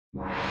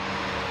I'm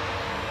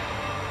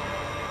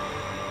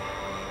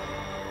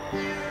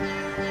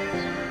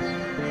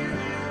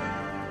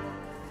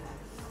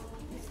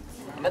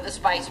at the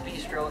Spice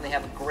Bistro, and they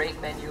have a great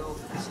menu,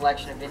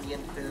 selection of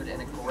Indian food,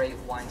 and a great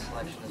wine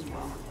selection as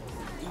well.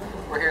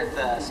 We're here at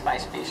the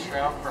Spice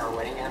Bistro for our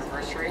wedding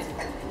anniversary.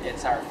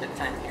 It's our 5th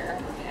time here,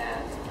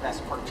 and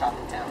best pork chop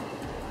in town.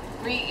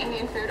 We eat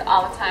Indian food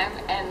all the time,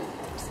 and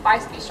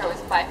Spice Bistro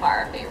is by far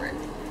our favorite.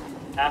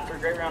 After a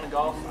great round of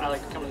golf, I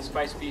like to come to the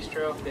Spice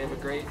Bistro. They have a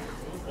great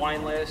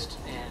wine list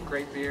and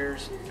great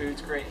beers.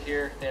 Food's great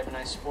here. They have a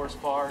nice sports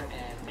bar,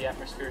 and the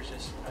atmosphere is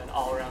just an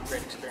all-around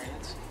great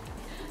experience.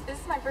 This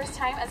is my first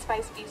time at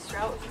Spice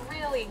Bistro. It was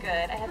really good.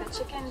 I had the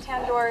chicken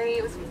tandoori.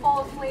 It was full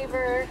of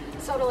flavor,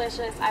 so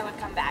delicious. I would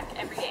come back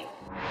every day.